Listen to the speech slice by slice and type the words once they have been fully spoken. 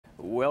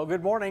Well,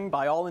 good morning.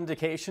 By all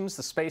indications,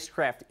 the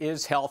spacecraft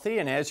is healthy,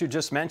 and as you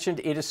just mentioned,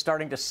 it is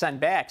starting to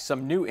send back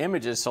some new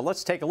images. So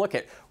let's take a look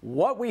at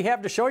what we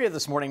have to show you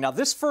this morning. Now,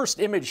 this first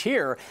image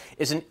here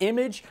is an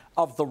image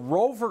of the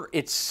rover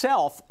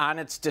itself on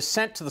its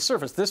descent to the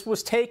surface. This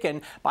was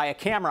taken by a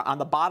camera on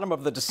the bottom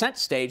of the descent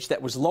stage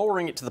that was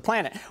lowering it to the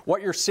planet.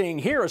 What you're seeing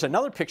here is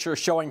another picture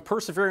showing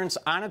Perseverance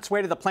on its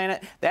way to the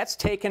planet. That's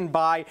taken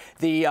by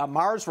the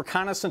Mars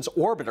Reconnaissance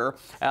Orbiter.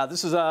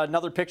 This is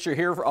another picture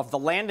here of the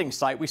landing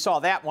site. We saw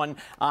that one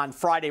on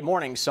Friday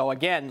morning. So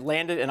again,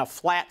 landed in a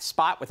flat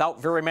spot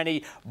without very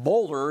many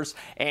boulders.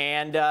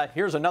 And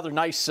here's another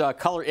nice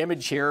color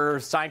image here.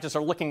 Scientists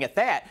are looking at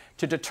that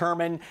to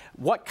determine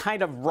what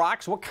kind of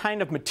rocks, what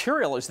kind of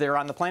material is there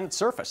on the planet's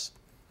surface.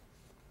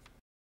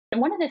 And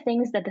one of the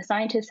things that the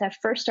scientists have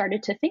first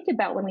started to think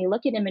about when we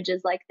look at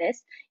images like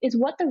this is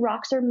what the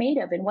rocks are made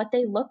of and what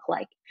they look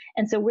like.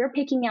 And so we're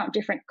picking out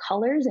different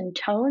colors and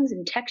tones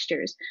and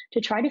textures to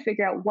try to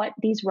figure out what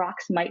these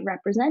rocks might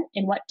represent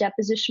and what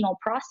depositional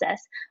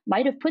process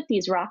might have put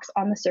these rocks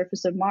on the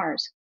surface of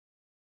Mars.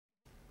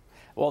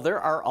 Well,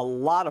 there are a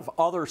lot of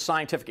other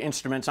scientific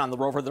instruments on the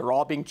rover. They're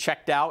all being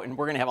checked out, and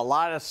we're going to have a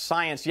lot of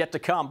science yet to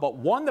come. But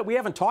one that we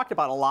haven't talked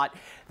about a lot,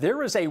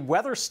 there is a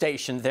weather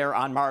station there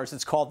on Mars.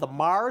 It's called the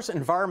Mars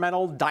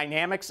Environmental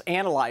Dynamics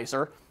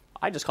Analyzer.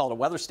 I just call it a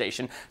weather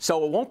station.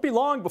 So it won't be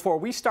long before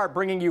we start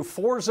bringing you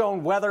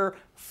four-zone weather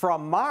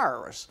from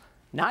Mars.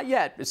 Not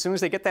yet. As soon as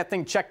they get that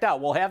thing checked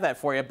out, we'll have that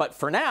for you. But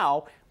for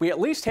now, we at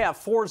least have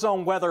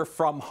four-zone weather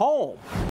from home.